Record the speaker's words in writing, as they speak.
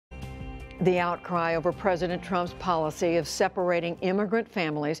The outcry over President Trump's policy of separating immigrant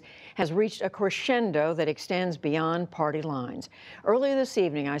families has reached a crescendo that extends beyond party lines. Earlier this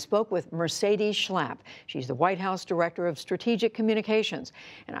evening, I spoke with Mercedes Schlapp. She's the White House Director of Strategic Communications.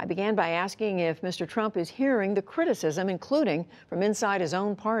 And I began by asking if Mr. Trump is hearing the criticism, including from inside his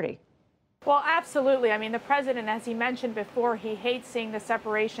own party. Well, absolutely. I mean, the president, as he mentioned before, he hates seeing the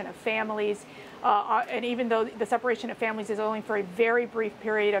separation of families. And even though the separation of families is only for a very brief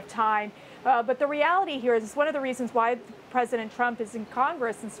period of time. But the reality here is one of the reasons why President Trump is in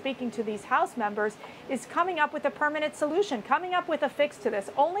Congress and speaking to these House members is coming up with a permanent solution, coming up with a fix to this.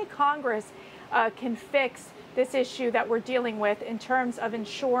 Only Congress can fix this issue that we're dealing with in terms of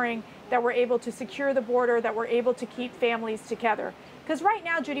ensuring that we're able to secure the border, that we're able to keep families together. Because right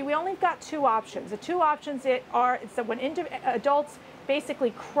now, Judy, we only got two options. The two options is that when adults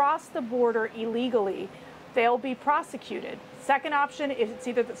basically cross the border illegally, they'll be prosecuted. Second option is it's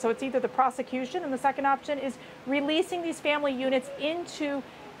either the prosecution, and the second option is releasing these family units into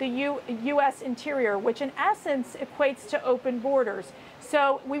the U.S. interior, which in essence equates to open borders.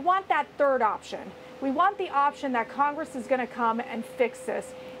 So we want that third option. We want the option that Congress is going to come and fix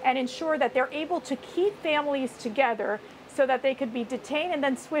this and ensure that they're able to keep families together so that they could be detained and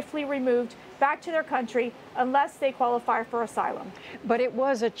then swiftly removed back to their country unless they qualify for asylum. But it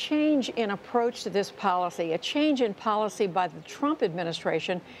was a change in approach to this policy, a change in policy by the Trump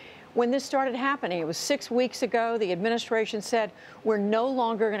administration when this started happening. It was 6 weeks ago. The administration said, we're no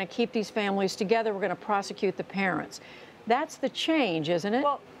longer going to keep these families together. We're going to prosecute the parents. That's the change, isn't it?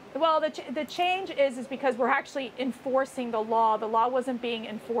 Well, the change is because we're actually enforcing the law. The law wasn't being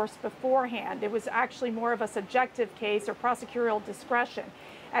enforced beforehand. It was actually more of a subjective case or prosecutorial discretion.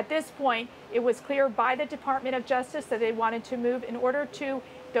 At this point, it was clear by the Department of Justice that they wanted to move in order to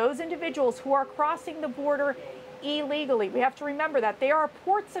those individuals who are crossing the border illegally. We have to remember that there are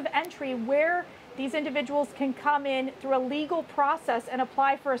ports of entry where these individuals can come in through a legal process and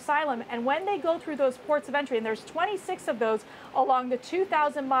apply for asylum. And when they go through those ports of entry, and there's 26 of those along the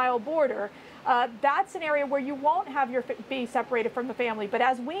 2,000-mile border, that's an area where you won't have be separated from the family. But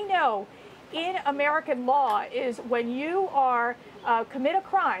as we know, in American law is when you are commit a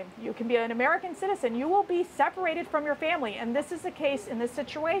crime, you can be an American citizen, you will be separated from your family. And this is the case in this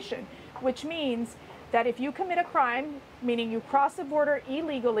situation, which means that if you commit a crime, meaning you cross the border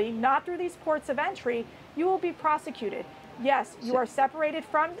illegally, not through these ports of entry, you will be prosecuted. Yes, you are separated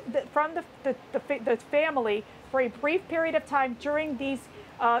from the family for a brief period of time during these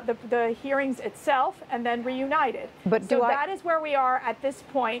the hearings itself, and then reunited. But so that is where we are at this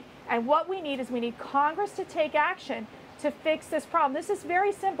point. And what we need is we need Congress to take action to fix this problem. This is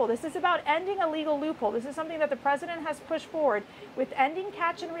very simple. This is about ending a legal loophole. This is something that the president has pushed forward with ending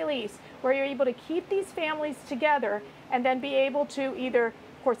catch and release, where you're able to keep these families together and then be able to either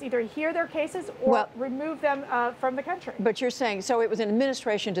hear their cases or remove them from the country. But you're saying, so it was an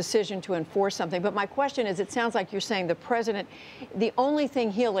administration decision to enforce something. But my question is, it sounds like you're saying the president, the only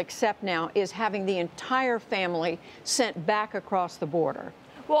thing he'll accept now is having the entire family sent back across the border.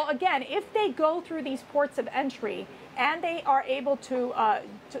 Well, again, if they go through these ports of entry and they are able to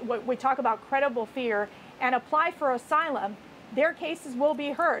what we talk about credible fear and apply for asylum, their cases will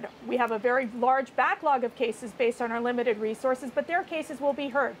be heard. We have a very large backlog of cases based on our limited resources, but their cases will be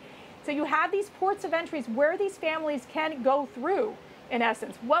heard. So you have these ports of entries where these families can go through, in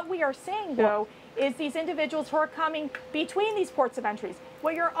essence. What we are seeing, though, is these individuals who are coming between these ports of entries.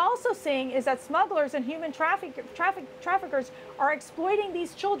 What you're also seeing is that smugglers and human traffickers are exploiting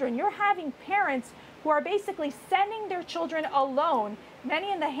these children. You're having parents who are basically sending their children alone,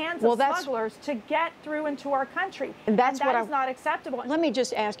 many in the hands of smugglers, to get through into our country. And that is not acceptable. Let me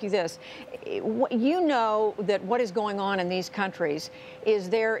just ask you this. You know that what is going on in these countries is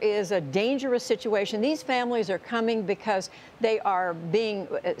there is a dangerous situation. These families are coming because they are being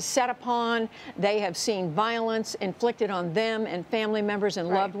set upon. They have seen violence inflicted on them and family members and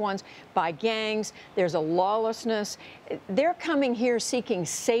loved ones by gangs. There's a lawlessness. They're coming here seeking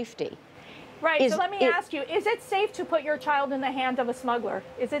safety. Right, so let me ask you, is it safe to put your child in the hand of a smuggler?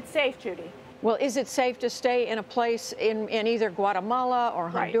 Is it safe, Judy? Well, is it safe to stay in a place in either Guatemala or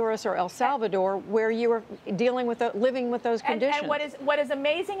Honduras or El Salvador where you are dealing with living with those conditions? And what is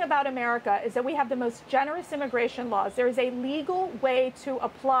amazing about America is that we have the most generous immigration laws. There is a legal way to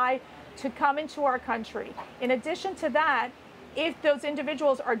apply to come into our country. In addition to that, if those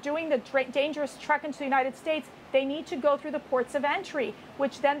individuals are doing the dangerous trek into the United States, they need to go through the ports of entry,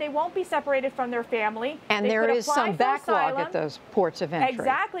 which then they won't be separated from their family. And there is some backlog at those ports of entry.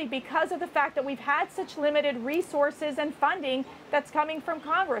 Exactly, because of the fact that we've had such limited resources and funding that's coming from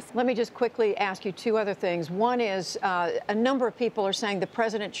Congress. Let me just quickly ask you two other things. One is a number of people are saying the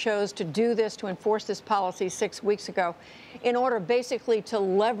president chose to do this, to enforce this policy 6 weeks ago, in order basically to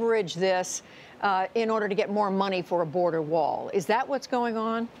leverage this in order to get more money for a border wall. Is that what's going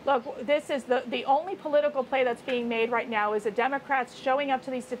on? Look, this is the only political play that's being made right now is the Democrats showing up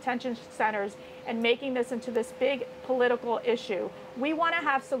to these detention centers and making this into this big political issue. We want to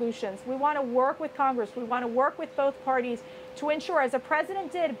have solutions. We want to work with Congress. We want to work with both parties to ensure, as the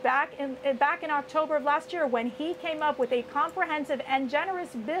president did back in October of last year when he came up with a comprehensive and generous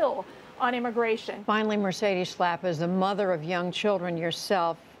bill on immigration. Finally, Mercedes Schlapp, as the mother of young children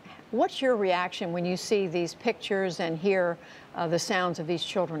yourself, what's your reaction when you see these pictures and hear the sounds of these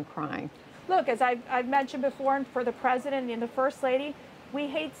children crying? Look, as I've mentioned before, and for the president and the first lady, we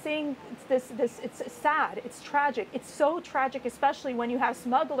hate seeing this. It's sad. It's tragic. It's so tragic, especially when you have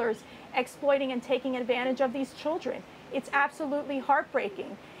smugglers exploiting and taking advantage of these children. It's absolutely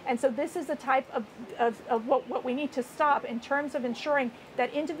heartbreaking. And so this is the type of what we need to stop in terms of ensuring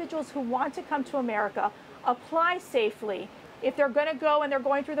that individuals who want to come to America apply safely. If they're going to go and they're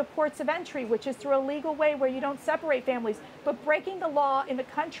going through the ports of entry, which is through a legal way where you don't separate families, but breaking the law in the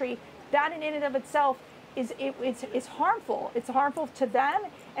country, that in and of itself is harmful. It's harmful to them,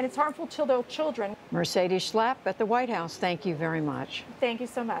 and it's harmful to their children. Mercedes Schlapp at the White House, thank you very much. Thank you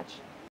so much.